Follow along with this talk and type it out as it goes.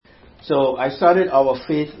So I started our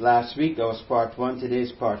faith last week. That was part 1. Today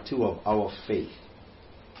is part 2 of our faith.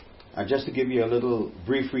 And just to give you a little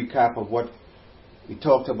brief recap of what we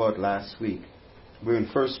talked about last week. We're in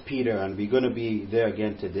 1 Peter and we're going to be there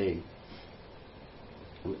again today.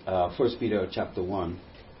 1 Peter chapter 1,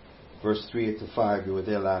 verse 3 to 5. We were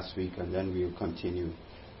there last week and then we will continue.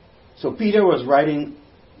 So Peter was writing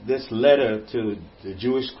this letter to the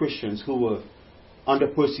Jewish Christians who were under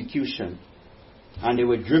persecution. And they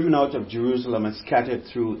were driven out of Jerusalem and scattered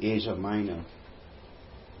through Asia Minor.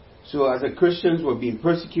 So as the Christians were being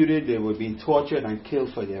persecuted, they were being tortured and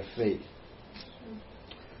killed for their faith.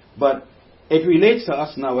 But it relates to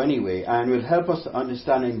us now anyway, and will help us to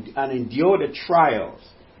understand and endure the trials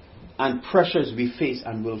and pressures we face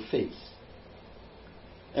and will face.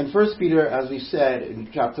 In 1 Peter, as we said in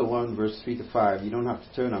chapter 1, verse 3 to 5, you don't have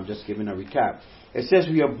to turn, I'm just giving a recap. It says,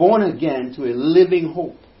 we are born again to a living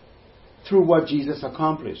hope through what Jesus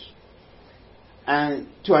accomplished, and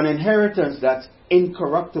to an inheritance that's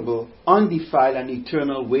incorruptible, undefiled, and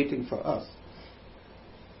eternal, waiting for us.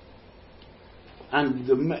 And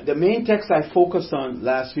the main text I focused on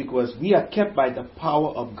last week was, we are kept by the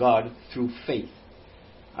power of God through faith.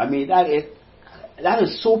 I mean, that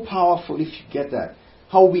is so powerful if you get that.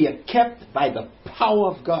 How we are kept by the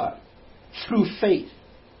power of God through faith.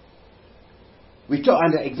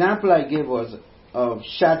 And the example I gave was of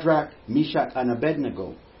Shadrach, Meshach, and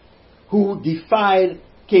Abednego, who defied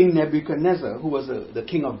King Nebuchadnezzar, who was the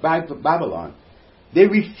king of Babylon. They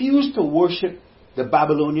refused to worship the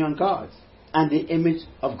Babylonian gods and the image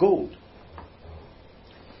of gold.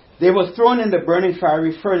 They were thrown in the burning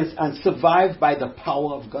fiery furnace and survived by the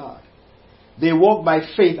power of God. They walked by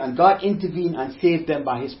faith and God intervened and saved them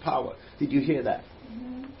by His power. Did you hear that?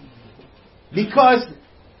 Mm-hmm. Because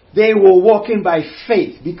they were walking by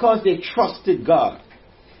faith, because they trusted God,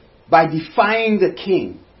 by defying the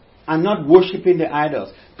king and not worshipping the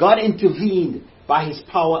idols. God intervened by His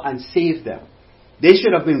power and saved them. They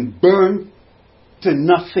should have been burned to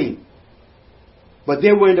nothing. But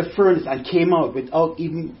they were in the furnace and came out without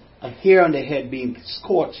even a hair on their head being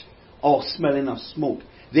scorched or smelling of smoke.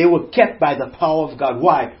 They were kept by the power of God.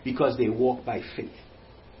 Why? Because they walked by faith.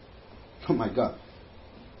 Oh my God.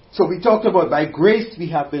 So we talked about by grace we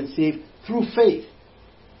have been saved through faith.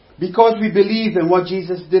 Because we believe in what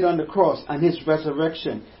Jesus did on the cross and His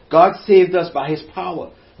resurrection. God saved us by His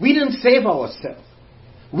power. We didn't save ourselves.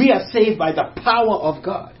 We are saved by the power of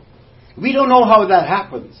God. We don't know how that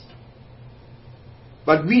happens.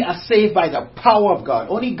 But we are saved by the power of God.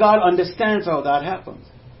 Only God understands how that happens.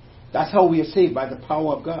 That's how we are saved, by the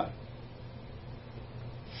power of God.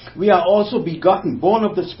 We are also begotten, born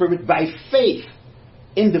of the Spirit by faith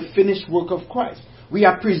in the finished work of Christ. We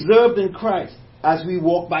are preserved in Christ as we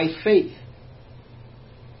walk by faith.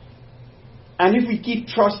 And if we keep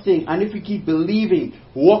trusting and if we keep believing,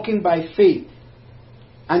 walking by faith,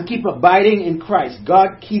 and keep abiding in Christ,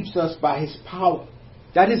 God keeps us by His power.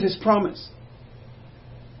 That is His promise.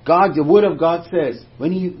 God, the Word of God says,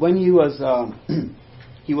 when he was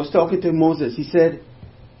he was talking to Moses, He said,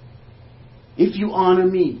 if you honor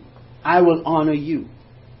me, I will honor you.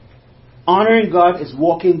 Honoring God is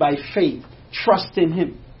walking by faith, trusting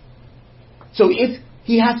Him. So if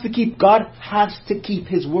God has to keep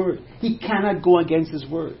His word. He cannot go against His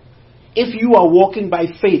word. If you are walking by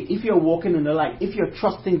faith, if you're walking in the light, if you're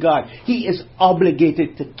trusting God, He is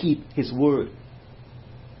obligated to keep His word.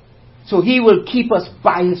 So He will keep us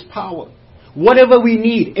by His power. Whatever we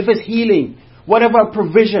need, if it's healing, whatever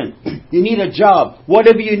provision, you need a job,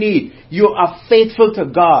 whatever you need, you are faithful to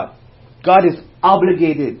God. God is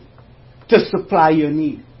obligated to supply your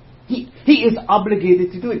need. He is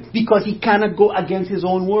obligated to do it because He cannot go against His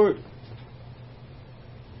own word.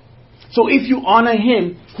 So if you honor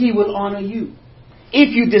Him, He will honor you.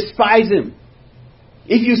 If you despise Him,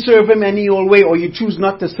 if you serve Him any old way or you choose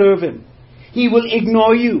not to serve Him, He will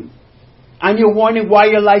ignore you. And you're wondering why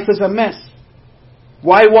your life is a mess.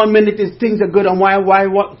 Why 1 minute things are good and why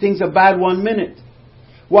things are bad 1 minute.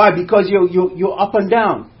 Why? Because you're up and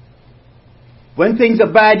down. When things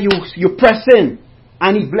are bad, you press in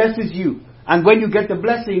and He blesses you. And when you get the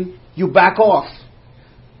blessing, you back off.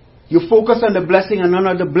 You focus on the blessing and not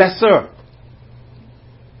on the blesser.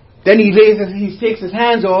 Then He takes His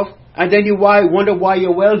hands off and then you wonder why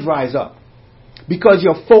your well dries up. Because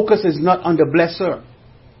your focus is not on the blesser.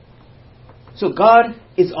 So God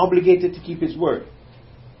is obligated to keep His word.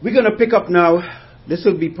 We're going to pick up now. This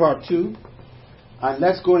will be part 2. And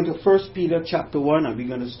let's go into 1 Peter chapter 1 and we're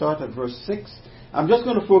going to start at verse 6. I'm just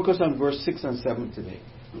going to focus on verse 6 and 7 today.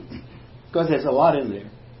 Because there's a lot in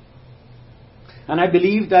there. And I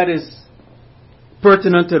believe that is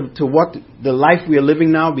pertinent to what the life we are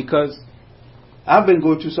living now, because I've been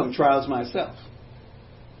going through some trials myself.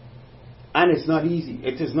 And it's not easy.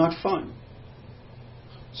 It is not fun.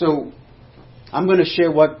 So, I'm going to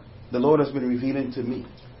share what the Lord has been revealing to me.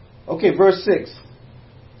 Okay, verse 6.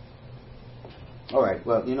 Alright,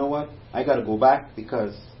 well, you know what? I got to go back,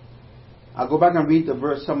 because I'll go back and read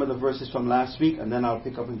some of the verses from last week, and then I'll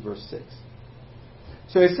pick up in verse 6.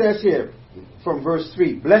 So it says here, from verse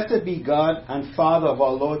 3, Blessed be God and Father of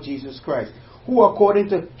our Lord Jesus Christ, who according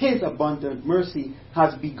to His abundant mercy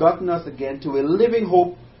has begotten us again to a living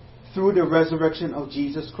hope through the resurrection of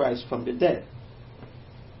Jesus Christ from the dead,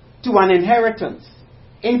 to an inheritance,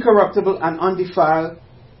 incorruptible and undefiled,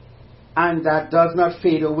 and that does not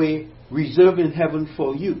fade away, reserved in heaven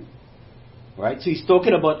for you. Right? So he's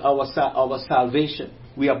talking about our salvation.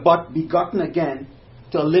 We are begotten again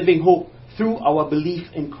to a living hope through our belief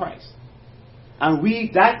in Christ. And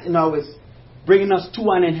that now is bringing us to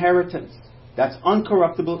an inheritance that's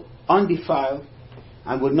uncorruptible, undefiled,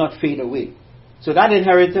 and will not fade away. So that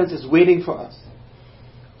inheritance is waiting for us.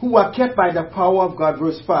 Who are kept by the power of God,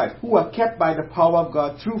 verse 5. Who are kept by the power of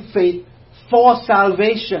God through faith for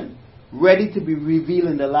salvation, ready to be revealed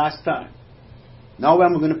in the last time. Now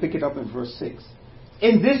I'm going to pick it up in verse 6.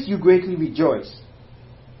 In this you greatly rejoice,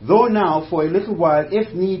 though now for a little while,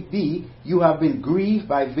 if need be, you have been grieved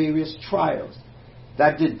by various trials,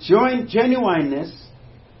 that the genuineness,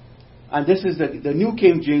 and this is the New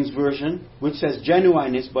King James Version, which says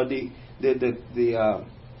genuineness, but the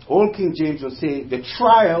Old King James will say, the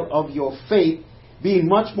trial of your faith, being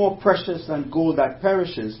much more precious than gold that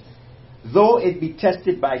perishes, though it be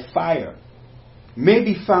tested by fire, may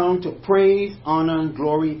be found to praise, honor, and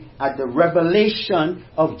glory at the revelation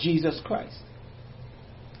of Jesus Christ.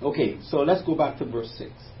 Okay, so let's go back to verse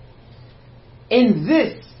 6. In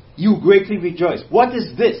this you greatly rejoice. What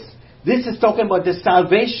is this? This is talking about the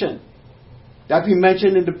salvation that we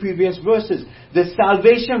mentioned in the previous verses. The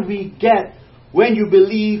salvation we get when you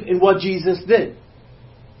believe in what Jesus did.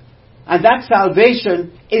 And that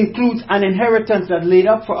salvation includes an inheritance that's laid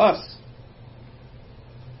up for us.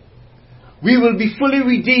 We will be fully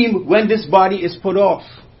redeemed when this body is put off,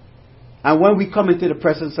 and when we come into the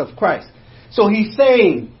presence of Christ. So he's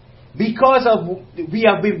saying, because we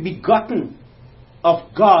have been begotten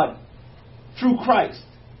of God through Christ,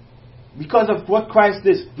 because of what Christ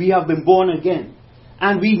is, we have been born again.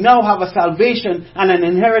 And we now have a salvation and an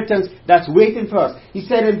inheritance that's waiting for us. He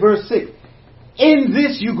said in verse 6, in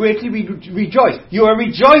this you greatly rejoice. You are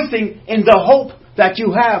rejoicing in the hope that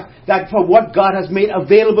you have, that for what God has made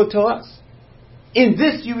available to us. In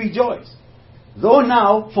this you rejoice. Though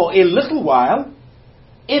now, for a little while,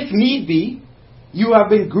 if need be, you have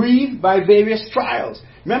been grieved by various trials.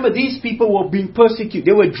 Remember, these people were being persecuted.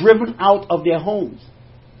 They were driven out of their homes.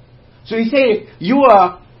 So he said, you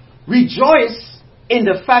are rejoice in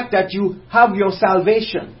the fact that you have your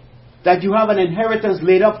salvation, that you have an inheritance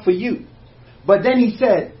laid up for you. But then he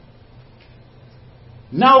said,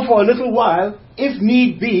 now for a little while, if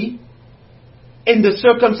need be, in the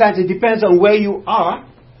circumstance, it depends on where you are,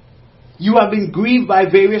 you have been grieved by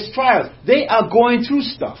various trials. They are going through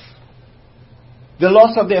stuff. The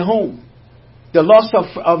loss of their home, the loss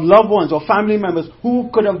of loved ones or family members who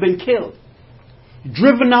could have been killed,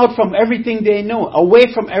 driven out from everything they know,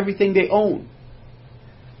 away from everything they own.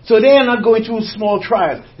 So they are not going through small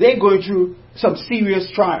trials. They're going through some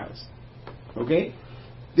serious trials. Okay?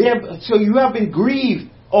 So you have been grieved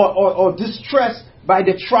or distressed by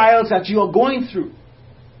the trials that you are going through.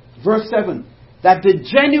 Verse 7. That the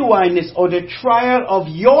genuineness or the trial of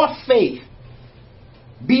your faith,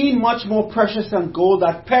 being much more precious than gold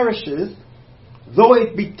that perishes, though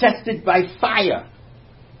it be tested by fire.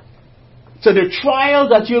 So the trial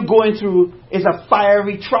that you're going through is a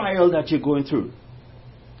fiery trial that you're going through.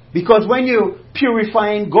 Because when you're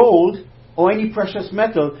purifying gold or any precious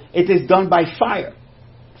metal, it is done by fire.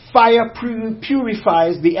 Fire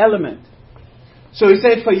purifies the element. So he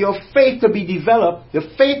said, for your faith to be developed, the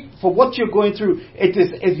faith for what you're going through,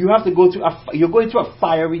 you have to go through you're going through a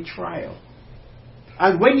fiery trial.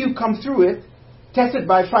 And when you come through it, tested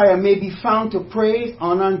by fire, may be found to praise,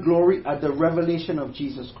 honor, and glory at the revelation of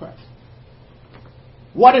Jesus Christ.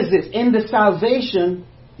 What is this? In the salvation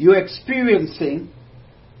you're experiencing,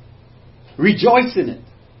 rejoice in it.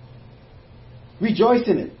 Rejoice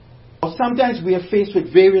in it. Or sometimes we are faced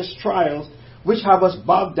with various trials which have us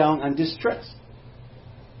bogged down and distressed.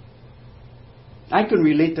 I can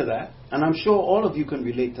relate to that, and I'm sure all of you can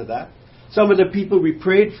relate to that. Some of the people we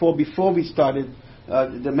prayed for before we started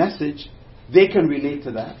the message, they can relate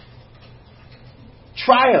to that.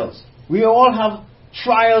 Trials. We all have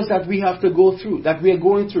trials that we have to go through, that we are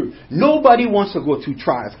going through. Nobody wants to go through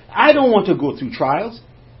trials. I don't want to go through trials.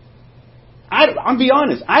 I'll be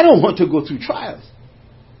honest, I don't want to go through trials.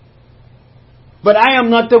 But I am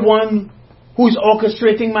not the one who's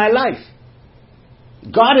orchestrating my life.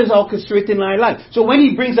 God is orchestrating my life. So when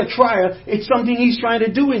He brings a trial, it's something He's trying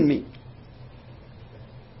to do in me.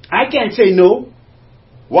 I can't say no.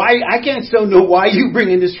 Why? I can't say no. Why are you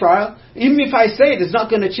bringing this trial? Even if I say it, it's not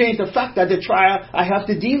going to change the fact that the trial, I have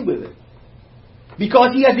to deal with it.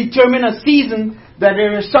 Because He has determined a season that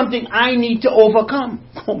there is something I need to overcome.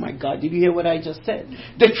 Oh my God, did you hear what I just said?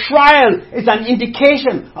 The trial is an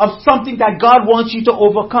indication of something that God wants you to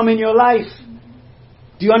overcome in your life.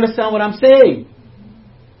 Do you understand what I'm saying?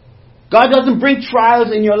 God doesn't bring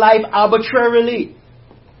trials in your life arbitrarily.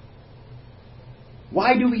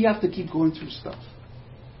 Why do we have to keep going through stuff?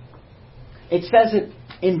 It says it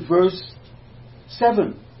in verse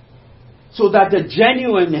 7. So that the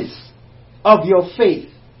genuineness of your faith,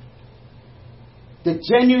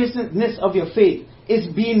 is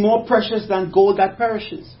being more precious than gold that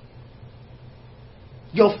perishes.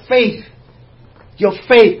 Your faith,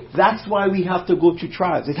 that's why we have to go through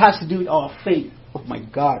trials. It has to do with our faith. Oh my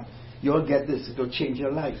God. You'll get this. It'll change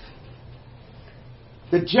your life.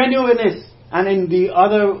 The genuineness, and in the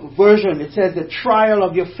other version, it says the trial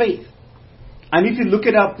of your faith. And if you look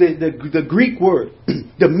it up, the Greek word,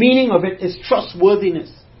 the meaning of it is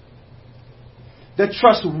trustworthiness. The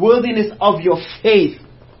trustworthiness of your faith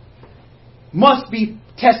must be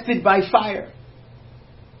tested by fire.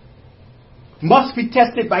 Must be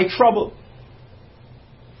tested by trouble.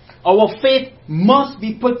 Our faith must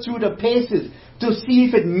be put through the paces to see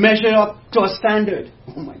if it measures up to a standard.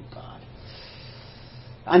 Oh my God.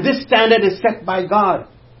 And this standard is set by God.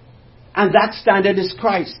 And that standard is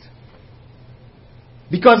Christ.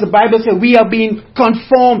 Because the Bible says we are being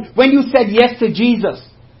conformed. When you said yes to Jesus,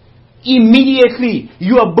 immediately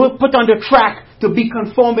you are put on the track to be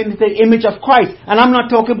conformed into the image of Christ. And I'm not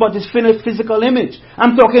talking about this physical image.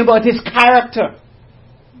 I'm talking about His character.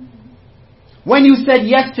 When you said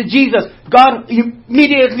yes to Jesus, God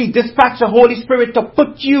immediately dispatched the Holy Spirit to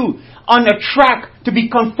put you on a track to be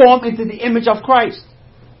conformed into the image of Christ.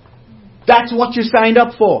 That's what you signed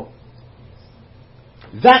up for.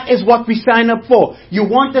 That is what we sign up for. You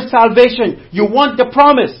want the salvation. You want the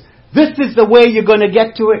promise. This is the way you're going to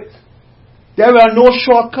get to it. There are no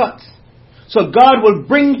shortcuts. So God will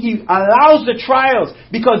He allows the trials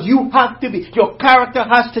because you have to be, your character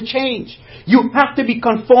has to change. You have to be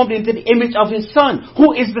conformed into the image of His Son,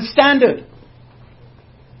 who is the standard.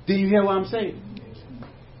 Do you hear what I'm saying?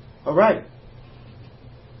 Alright.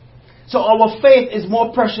 So our faith is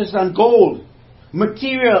more precious than gold,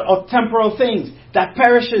 material or temporal things that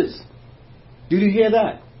perishes. Do you hear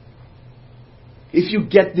that? If you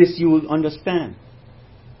get this, you will understand.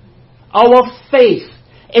 Our faith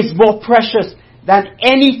is more precious than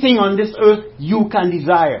anything on this earth you can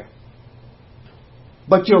desire.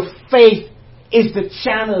 But your faith is the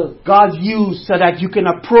channel God used so that you can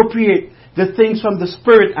appropriate the things from the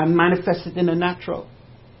Spirit and manifest it in the natural.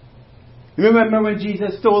 Remember when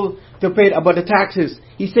Jesus told to pay about the taxes?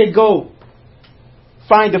 He said, go,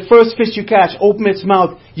 find the first fish you catch, open its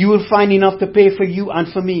mouth. You will find enough to pay for you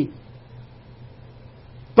and for me.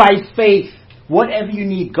 By faith, whatever you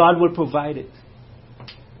need, God will provide it.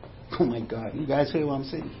 Oh my God, you guys hear what I'm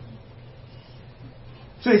saying?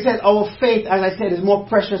 So he said, our faith, as I said, is more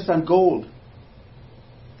precious than gold.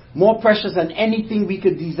 More precious than anything we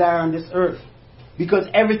could desire on this earth. Because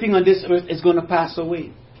everything on this earth is going to pass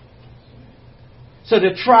away. So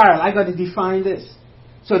the trial, I got to define this.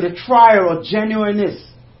 So the trial or genuineness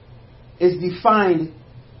is defined,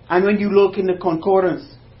 and when you look in the concordance,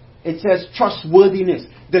 it says trustworthiness.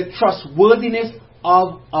 The trustworthiness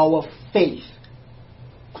of our faith.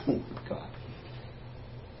 Oh my God.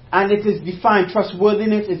 And it is defined,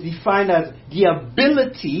 trustworthiness is defined as the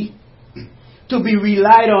ability to be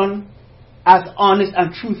relied on as honest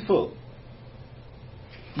and truthful.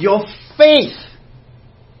 Your faith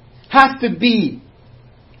has to be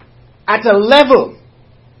at a level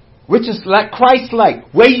which is like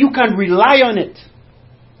Christ-like, where you can rely on it.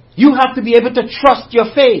 You have to be able to trust your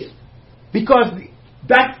faith, because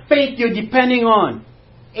that faith you're depending on,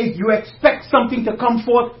 if you expect something to come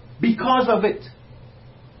forth because of it.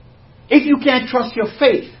 If you can't trust your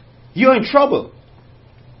faith, you're in trouble.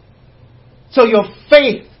 So your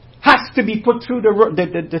faith has to be put through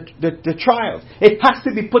the trials. It has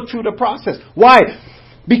to be put through the process. Why?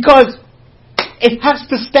 Because it has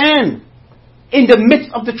to stand. In the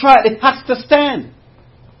midst of the trial, it has to stand.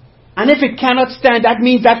 And if it cannot stand, that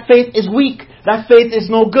means that faith is weak. that faith is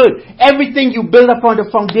no good. Everything you build upon the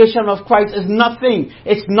foundation of Christ is nothing.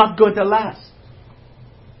 It's not going to last.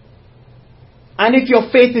 And if your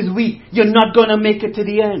faith is weak, you're not going to make it to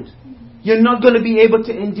the end. You're not going to be able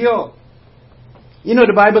to endure. You know,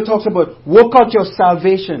 the Bible talks about work out your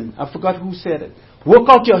salvation. I forgot who said it. Work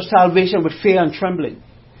out your salvation with fear and trembling.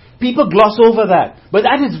 People gloss over that. But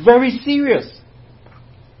that is very serious.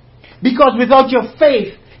 Because without your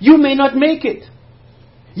faith, you may not make it.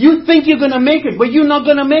 You think you're going to make it, but you're not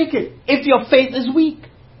going to make it if your faith is weak.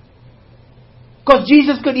 Because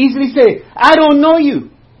Jesus could easily say, I don't know you.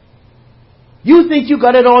 You think you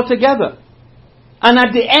got it all together. And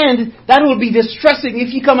at the end, that will be distressing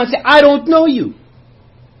if you come and say, I don't know you.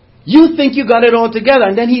 You think you got it all together.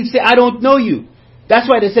 And then he'd say, I don't know you. That's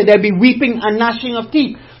why they said there'd be weeping and gnashing of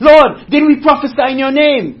teeth. Lord, did we prophesy in your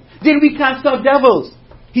name? Did we cast out devils?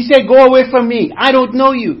 He said, go away from me. I don't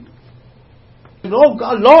know you. Oh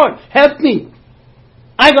God, Lord, help me.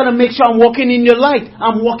 I got to make sure I'm walking in your light.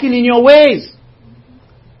 I'm walking in your ways.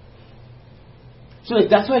 So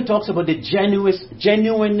that's why it talks about the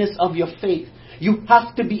genuineness of your faith. You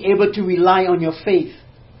have to be able to rely on your faith.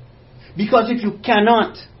 Because if you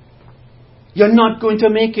cannot, you're not going to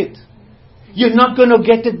make it. You're not going to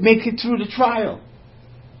make it through the trial.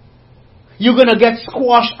 You're going to get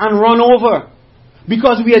squashed and run over.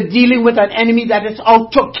 Because we are dealing with an enemy that is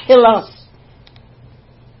out to kill us.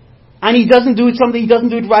 And he doesn't do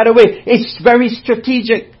it right away. It's very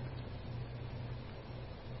strategic.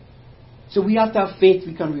 So we have to have faith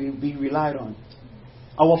we can be relied on.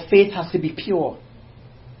 Our faith has to be pure.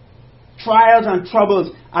 Trials and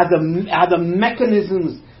troubles are the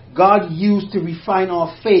mechanisms God used to refine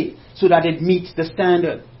our faith so that it meets the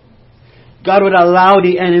standard. God would allow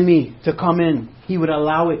the enemy to come in. He would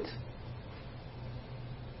allow it.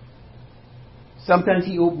 Sometimes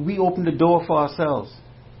we open the door for ourselves.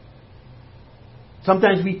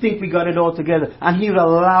 Sometimes we think we got it all together. And He will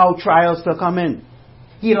allow trials to come in.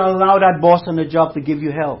 He'll allow that boss on the job to give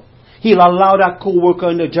you hell. He'll allow that co-worker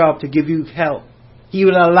on the job to give you hell. He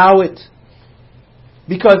will allow it.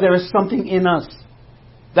 Because there is something in us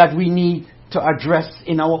that we need to address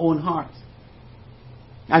in our own hearts.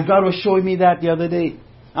 And God was showing me that the other day.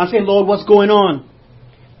 I'm saying, Lord, what's going on?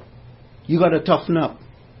 You got to toughen up.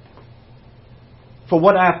 For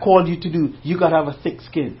what I have called you to do, you got to have a thick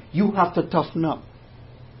skin. You have to toughen up.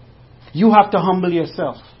 You have to humble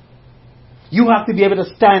yourself. You have to be able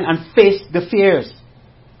to stand and face the fears.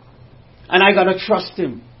 And I got to trust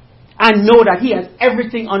Him. And know that He has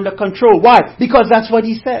everything under control. Why? Because that's what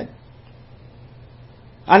He said.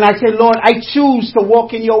 And I say, Lord, I choose to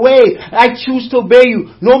walk in your way. I choose to obey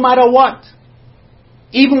you no matter what.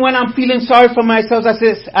 Even when I'm feeling sorry for myself, I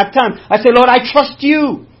say, Lord, I trust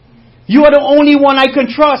you. You are the only one I can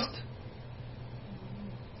trust.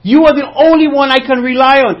 You are the only one I can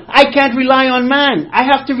rely on. I can't rely on man. I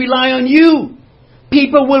have to rely on you.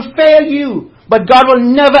 People will fail you. But God will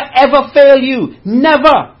never ever fail you.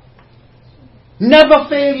 Never. Never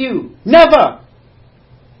fail you. Never.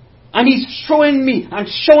 And He's showing me and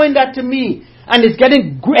showing that to me. And it's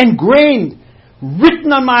getting ingrained,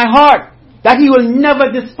 written on my heart, that He will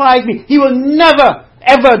never despise me. He will never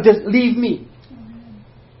ever leave me.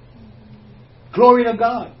 Glory to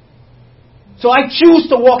God. So I choose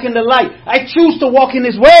to walk in the light. I choose to walk in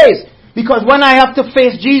His ways. Because when I have to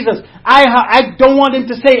face Jesus, I don't want Him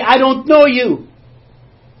to say, I don't know you.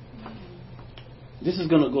 This is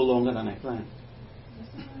going to go longer than I planned.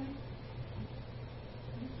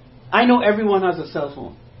 I know everyone has a cell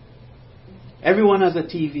phone. Everyone has a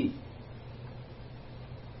TV.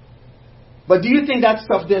 But do you think that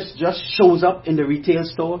stuff just shows up in the retail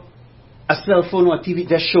store? A cell phone or a TV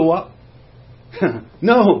just show up?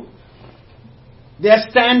 No. There are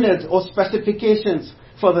standards or specifications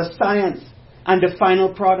for the science and the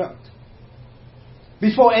final product.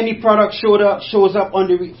 Before any product shows up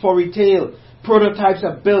for retail, prototypes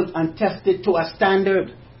are built and tested to a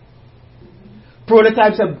standard.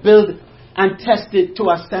 Prototypes are built and tested to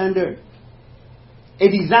a standard. A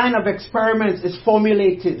design of experiments is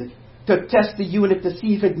formulated to test the unit to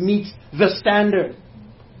see if it meets the standard.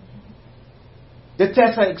 The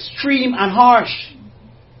tests are extreme and harsh.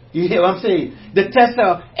 You hear what I'm saying? The tests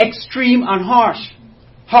are extreme and harsh.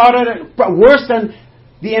 Worse than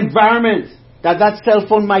the environment that cell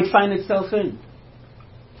phone might find itself in.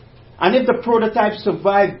 And if the prototypes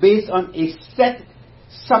survive based on a set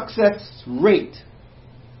success rate,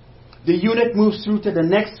 the unit moves through to the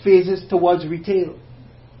next phases towards retail.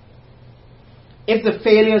 If the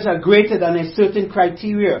failures are greater than a certain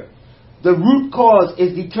criteria, the root cause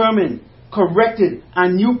is determined, corrected,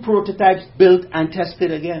 and new prototypes built and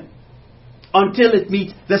tested again until it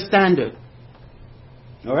meets the standard.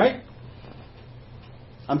 Alright?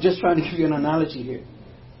 I'm just trying to give you an analogy here.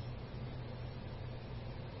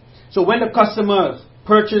 So when the customers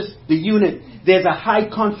purchase the unit, there's a high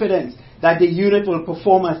confidence that the unit will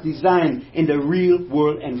perform as designed in the real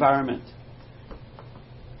world environment.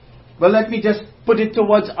 Well, let me just put it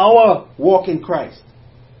towards our walk in Christ.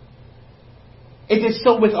 It is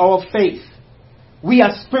so with our faith. We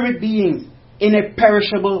are spirit beings in a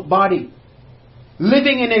perishable body,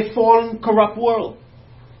 living in a fallen, corrupt world.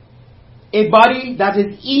 A body that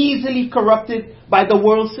is easily corrupted by the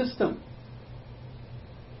world system.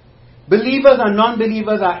 Believers and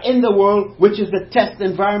non-believers are in the world, which is the test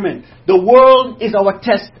environment. The world is our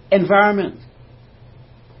test environment.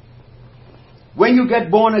 When you get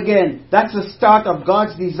born again, that's the start of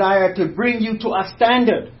God's desire to bring you to a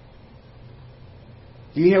standard.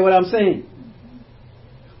 Do you hear what I'm saying?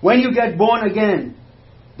 When you get born again,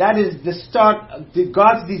 that is the start of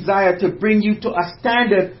God's desire to bring you to a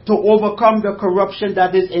standard to overcome the corruption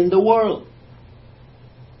that is in the world.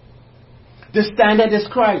 The standard is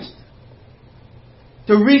Christ.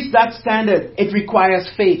 To reach that standard, it requires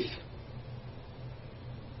faith.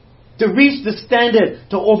 To reach the standard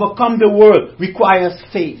to overcome the world requires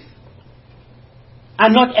faith.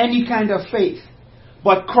 And not any kind of faith,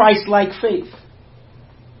 but Christ-like faith.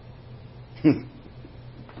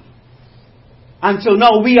 And so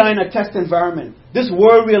now we are in a test environment. This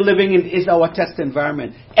world we are living in is our test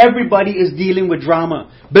environment. Everybody is dealing with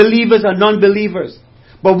drama. Believers and non-believers.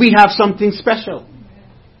 But we have something special.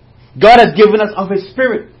 God has given us of His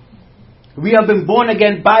Spirit. We have been born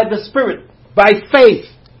again by the Spirit, by faith.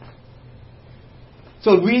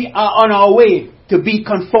 So we are on our way to be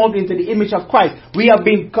conformed into the image of Christ. We are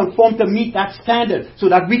being conformed to meet that standard so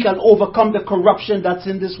that we can overcome the corruption that's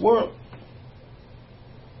in this world.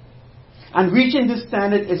 And reaching this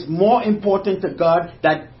standard is more important to God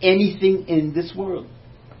than anything in this world.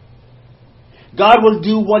 God will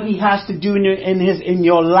do what He has to do in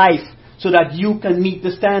your life so that you can meet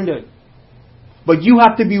the standard. But you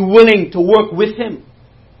have to be willing to work with Him.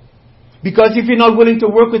 Because if you're not willing to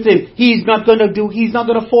work with Him, He's not going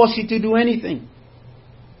to force you to do anything.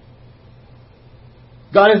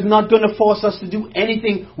 God is not going to force us to do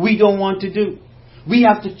anything we don't want to do. We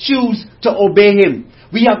have to choose to obey Him.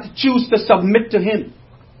 We have to choose to submit to Him.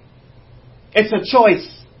 It's a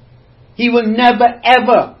choice. He will never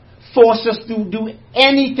ever force us to do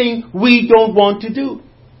anything we don't want to do.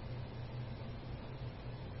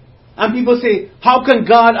 And people say, how can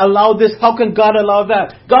God allow this? How can God allow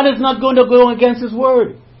that? God is not going to go against His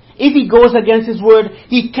word. If He goes against His word,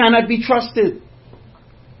 He cannot be trusted.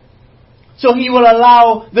 So He will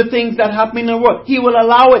allow the things that happen in the world. He will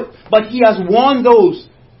allow it. But He has warned those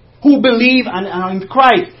who believe and are in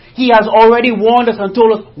Christ. He has already warned us and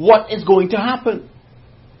told us what is going to happen.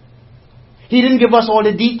 He didn't give us all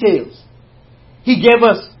the details. He gave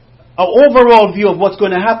us an overall view of what's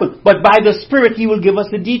going to happen. But by the Spirit, He will give us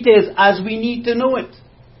the details as we need to know it.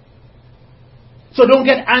 So don't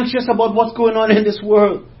get anxious about what's going on in this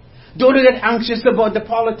world. Don't get anxious about the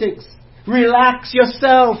politics. Relax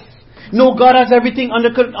yourself. No, God has everything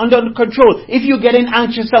under control. If you're getting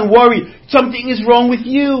anxious and worried, something is wrong with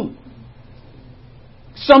you.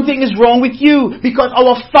 Something is wrong with you because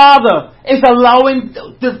our Father is allowing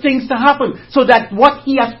the things to happen so that what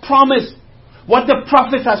He has promised, what the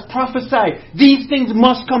prophet has prophesied, these things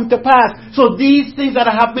must come to pass. So these things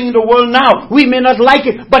that are happening in the world now, we may not like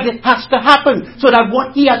it, but it has to happen so that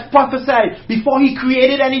what He has prophesied before He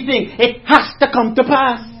created anything, it has to come to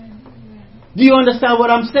pass. Do you understand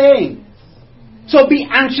what I'm saying? So be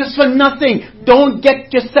anxious for nothing. Don't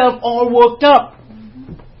get yourself all worked up.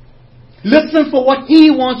 Listen for what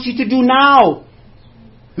He wants you to do now.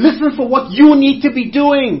 Listen for what you need to be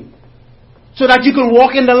doing so that you can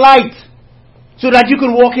walk in the light. So that you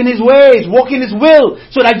can walk in His ways, walk in His will,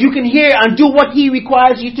 so that you can hear and do what He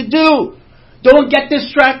requires you to do. Don't get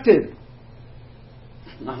distracted.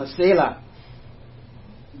 Now, Selah.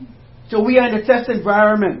 So we are in a test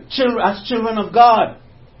environment, as children of God.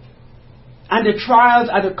 And the trials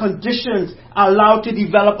and the conditions are allowed to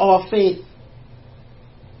develop our faith.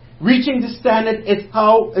 Reaching the standard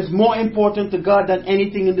is more important to God than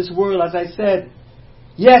anything in this world, as I said.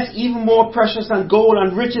 Yes, even more precious than gold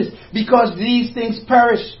and riches, because these things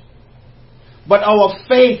perish. But our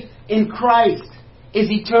faith in Christ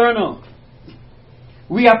is eternal.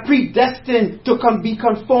 We are predestined to be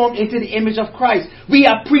conformed into the image of Christ. We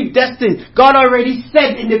are predestined. God already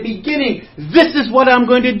said in the beginning, this is what I'm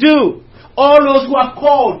going to do. All those who are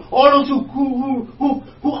called, all those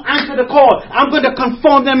who answer the call, I'm going to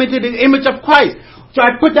conform them into the image of Christ. So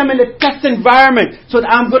I put them in a test environment so that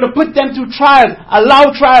I'm going to put them through trials,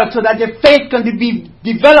 allow trials so that their faith can be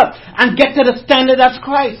developed and get to the standard as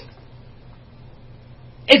Christ.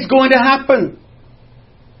 It's going to happen.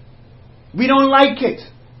 We don't like it.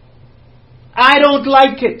 I don't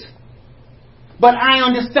like it. But I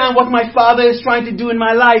understand what my Father is trying to do in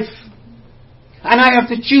my life. And I have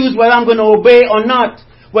to choose whether I'm going to obey or not.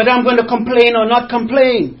 Whether I'm going to complain or not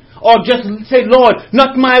complain. Or just say, Lord,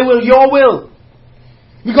 not my will, your will.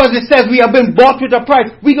 Because it says we have been bought with a price.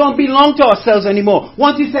 We don't belong to ourselves anymore.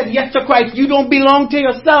 Once you said yes to Christ, you don't belong to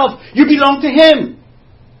yourself. You belong to Him.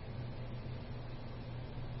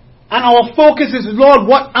 And our focus is, Lord,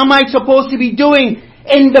 what am I supposed to be doing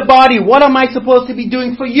in the body? What am I supposed to be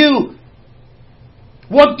doing for you?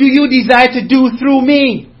 What do you desire to do through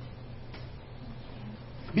me?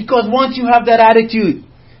 Because once you have that attitude,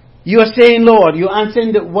 you are saying, Lord, you're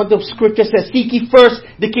answering what the scripture says. Seek ye first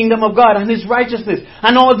the kingdom of God and His righteousness.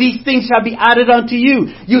 And all these things shall be added unto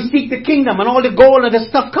you. You seek the kingdom and all the gold and the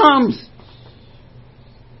stuff comes.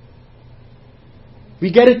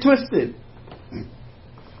 We get it twisted.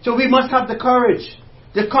 So we must have the courage,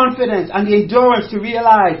 the confidence and the endurance to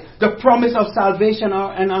realize the promise of salvation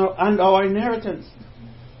and our inheritance.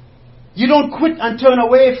 You don't quit and turn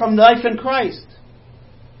away from life in Christ.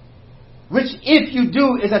 Which, if you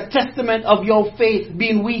do, is a testament of your faith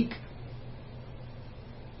being weak.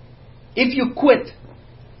 If you quit,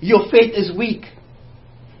 your faith is weak.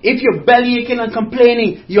 If you're belly aching and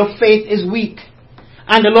complaining, your faith is weak.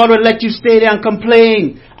 And the Lord will let you stay there and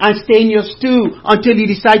complain and stay in your stew until you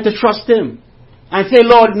decide to trust Him. And say,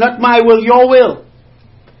 Lord, not my will, your will.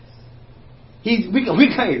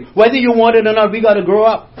 Whether you want it or not, we got to grow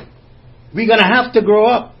up. We're going to have to grow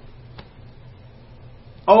up.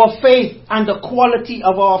 Our faith and the quality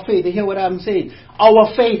of our faith. You hear what I'm saying?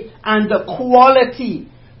 Our faith and the quality.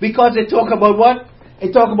 Because they talk about what?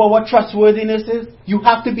 They talk about what trustworthiness is. You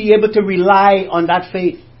have to be able to rely on that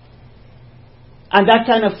faith. And that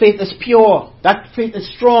kind of faith is pure. That faith is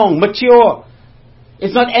strong, mature.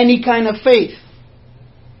 It's not any kind of faith.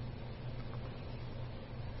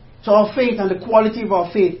 So our faith and the quality of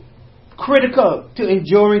our faith, critical to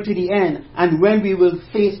enduring to the end and when we will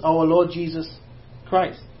face our Lord Jesus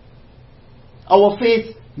Christ. Our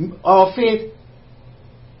faith,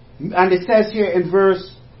 and it says here in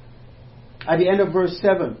at the end of verse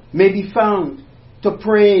 7, may be found to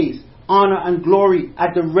praise, honor, and glory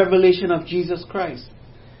at the revelation of Jesus Christ.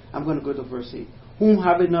 I'm going to go to verse 8. Whom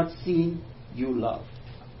having not seen, you love.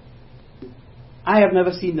 I have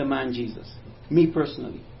never seen the man Jesus. Me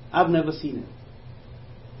personally. I've never seen him.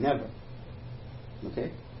 Never.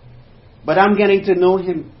 Okay? But I'm getting to know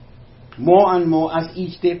him more and more as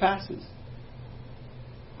each day passes.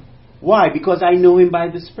 Why? Because I know him by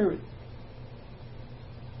the Spirit.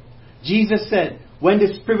 Jesus said, when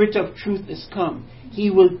the Spirit of truth is come, He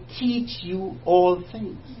will teach you all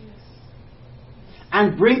things.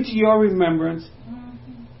 And bring to your remembrance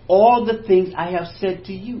all the things I have said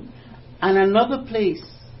to you. And another place,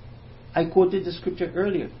 I quoted the scripture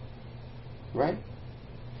earlier. Right?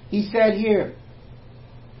 He said here,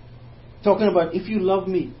 talking about, if you love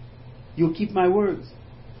me, you'll keep my words.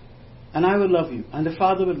 And I will love you. And the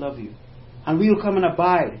Father will love you. And we will come and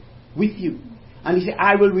abide with you. And He said,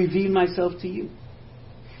 I will reveal myself to you.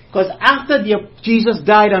 Because after Jesus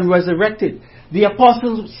died and resurrected, the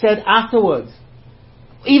apostles said afterwards,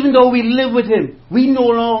 even though we live with Him, we no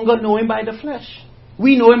longer know Him by the flesh.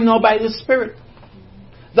 We know Him now by the Spirit.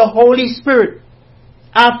 The Holy Spirit,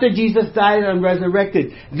 after Jesus died and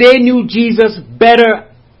resurrected, they knew Jesus better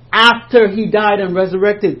after He died and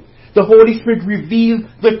resurrected. The Holy Spirit revealed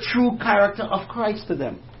the true character of Christ to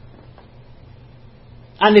them.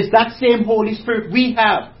 And it's that same Holy Spirit we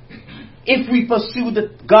have. If we pursue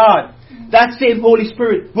God, that same Holy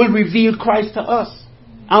Spirit will reveal Christ to us.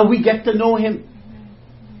 And we get to know Him.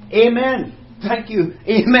 Amen. Thank you.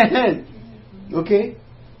 Amen. Okay?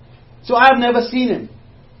 So I've never seen Him.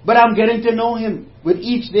 But I'm getting to know Him with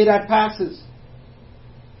each day that passes.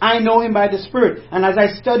 I know Him by the Spirit. And as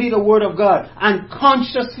I study the Word of God and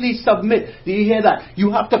consciously submit. Do you hear that?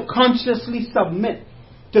 You have to consciously submit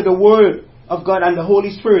to the Word of God and the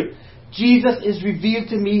Holy Spirit. Jesus is revealed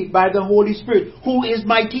to me by the Holy Spirit, who is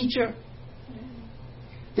my teacher.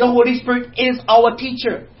 The Holy Spirit is our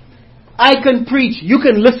teacher. I can preach. You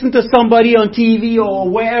can listen to somebody on TV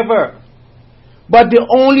or wherever. But the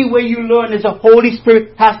only way you learn is the Holy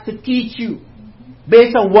Spirit has to teach you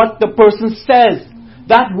based on what the person says.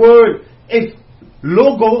 That word is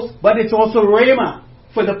logos, but it's also rhema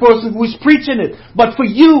for the person who is preaching it. But for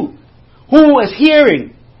you, who is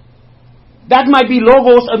hearing, that might be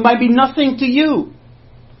logos, it might be nothing to you.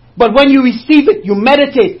 But when you receive it, you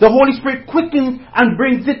meditate. The Holy Spirit quickens and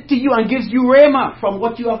brings it to you and gives you rhema from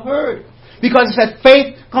what you have heard. Because it says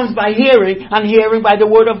faith comes by hearing and hearing by the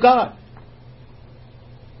word of God.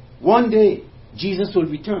 One day, Jesus will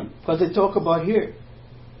return. Because they talk about here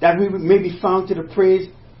that we may be found to the praise,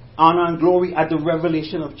 honor, and glory at the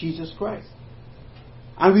revelation of Jesus Christ.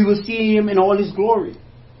 And we will see Him in all His glory.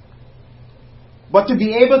 But to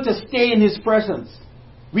be able to stay in His presence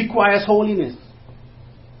requires holiness.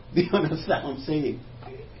 Do you understand what I'm saying?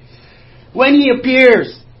 When He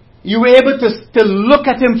appears, you're able to look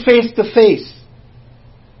at Him face to face.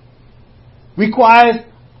 Requires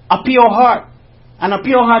a pure heart. And a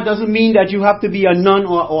pure heart doesn't mean that you have to be a nun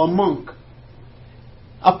or a monk.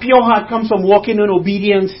 A pure heart comes from walking in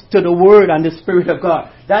obedience to the Word and the Spirit of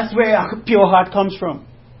God. That's where a pure heart comes from.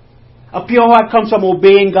 A pure heart comes from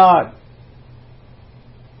obeying God.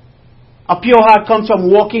 A pure heart comes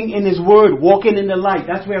from walking in His Word, walking in the light.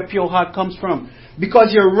 That's where a pure heart comes from.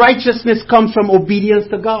 Because your righteousness comes from obedience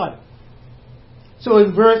to God. So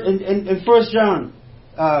in 1 John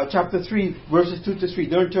chapter 3, verses 2 to 3,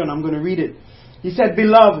 don't turn, I'm going to read it. He said,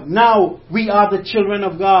 Beloved, now we are the children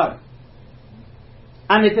of God.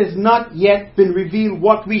 And it has not yet been revealed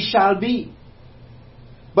what we shall be.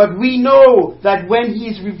 But we know that when He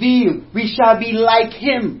is revealed, we shall be like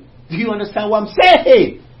Him. Do you understand what I'm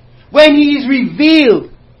saying? When He is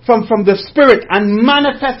revealed from the Spirit and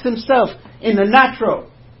manifests Himself in the natural,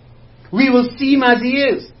 we will see Him as He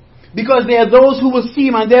is. Because there are those who will see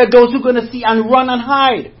Him and there are those who are going to see and run and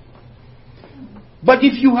hide. But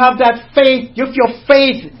if you have that faith, if your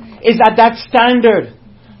faith is at that standard,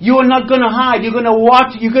 you are not going to hide. You're going to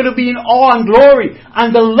watch. You're going to be in awe and glory.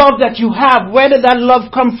 And the love that you have, where did that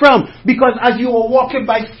love come from? Because as you were walking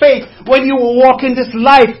by faith, when you were walking this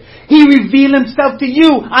life, He revealed Himself to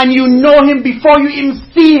you. And you know Him before you even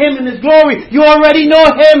see Him in His glory. You already know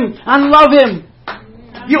Him and love Him.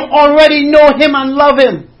 You already know Him and love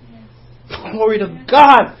Him. Glory to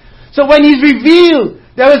God. So when He's revealed,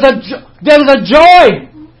 there is a joy.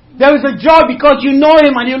 There is a joy because you know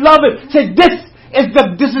Him and you love Him. Say, this is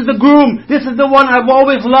the groom. This is the one I've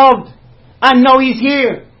always loved. And now He's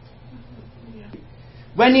here.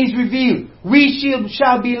 When He's revealed, we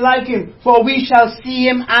shall be like Him, for we shall see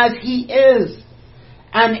Him as He is.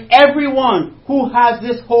 And everyone who has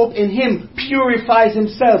this hope in Him purifies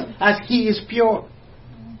himself as He is pure.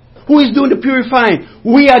 Who is doing the purifying?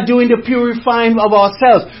 We are doing the purifying of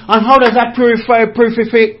ourselves. And how does that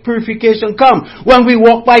purification come? When we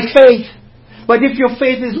walk by faith. But if your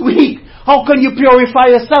faith is weak, how can you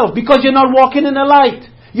purify yourself? Because you're not walking in the light.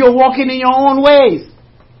 You're walking in your own ways.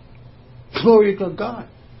 Glory to God.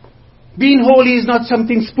 Being holy is not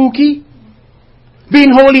something spooky.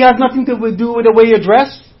 Being holy has nothing to do with the way you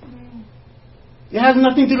dress. It has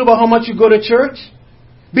nothing to do with how much you go to church.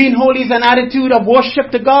 Being holy is an attitude of worship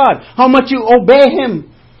to God. How much you obey Him.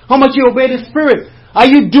 How much you obey the Spirit. Are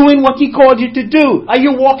you doing what He called you to do? Are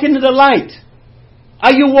you walking in the light?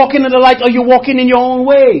 Are you walking in the light or are you walking in your own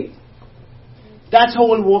way? That's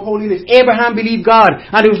holiness. Abraham believed God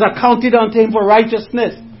and it was accounted unto him for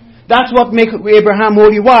righteousness. That's what makes Abraham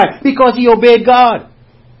holy. Why? Because he obeyed God.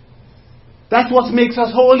 That's what makes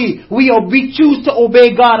us holy. We choose to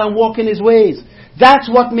obey God and walk in His ways. That's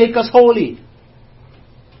what makes us holy.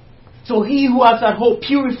 So he who has that hope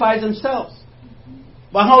purifies himself.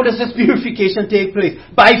 But how does this purification take place?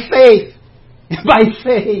 By faith. By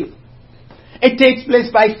faith. It takes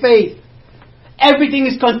place by faith. Everything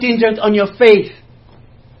is contingent on your faith.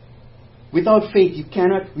 Without faith, you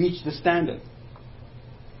cannot reach the standard.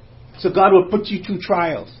 So God will put you through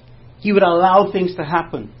trials. He would allow things to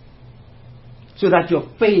happen so that your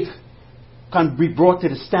faith can be brought to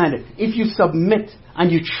the standard. If you submit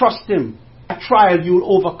and you trust Him, a trial, you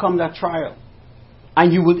will overcome that trial.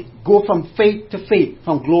 And you will go from faith to faith,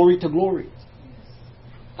 from glory to glory.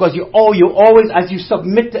 Because you always, as you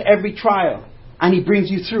submit to every trial, and He brings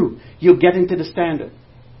you through, you'll get into the standard.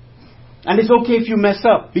 And it's okay if you mess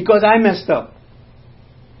up, because I messed up.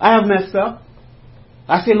 I have messed up.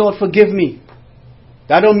 I say, Lord, forgive me.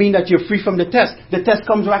 That don't mean that you're free from the test. The test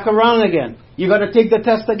comes back around again. You got to take the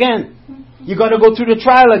test again. You got to go through the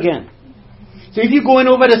trial again. So if you're going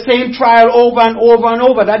over the same trial over and over and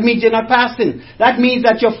over, that means you're not passing. That means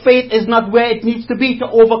that your faith is not where it needs to be to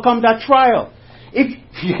overcome that trial. If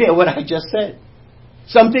you hear what I just said,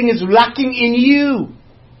 something is lacking in you.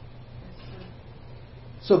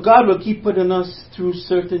 So God will keep putting us through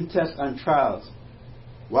certain tests and trials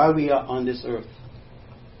while we are on this earth.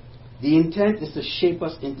 The intent is to shape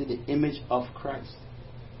us into the image of Christ.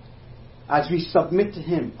 As we submit to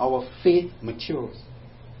Him, our faith matures.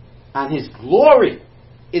 And His glory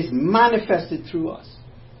is manifested through us.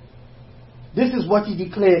 This is what he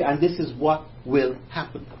declared, and this is what will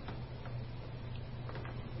happen.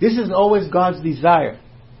 This is always God's desire,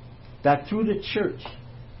 that through the church,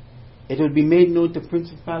 it will be made known to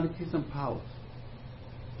principalities and powers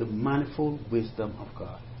the manifold wisdom of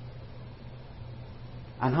God.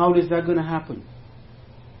 And how is that going to happen?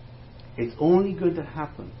 It's only going to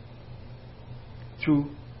happen through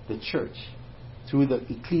the church, through the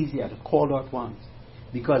ecclesia, the called out ones,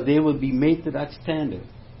 because they will be made to that standard.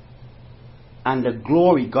 And the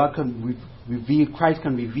glory God can reveal, Christ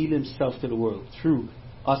can reveal himself to the world through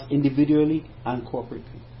us individually and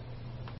corporately.